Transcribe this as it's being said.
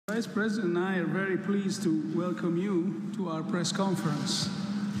Vice President and I are very pleased to welcome you to our press conference.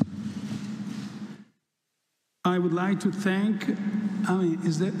 I would like to thank,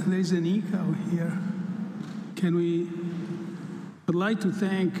 there's an echo here. I'd like to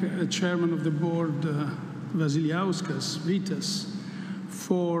thank Chairman of the Board, Vasiliauskas, Vitas,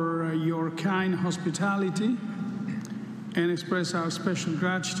 for your kind hospitality and express our special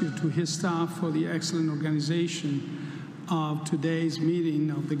gratitude to his staff for the excellent organization of today's meeting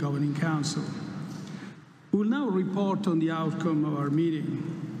of the Governing Council. We will now report on the outcome of our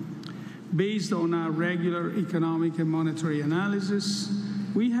meeting. Based on our regular economic and monetary analysis,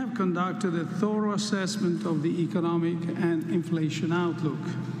 we have conducted a thorough assessment of the economic and inflation outlook,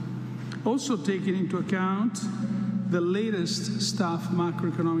 also taking into account the latest staff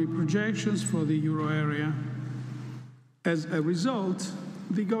macroeconomic projections for the euro area. As a result,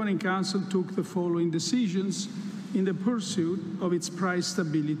 the Governing Council took the following decisions in the pursuit of its price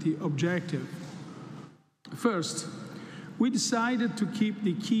stability objective. First, we decided to keep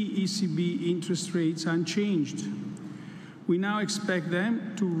the key ECB interest rates unchanged. We now expect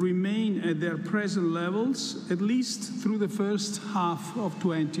them to remain at their present levels at least through the first half of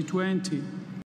 2020.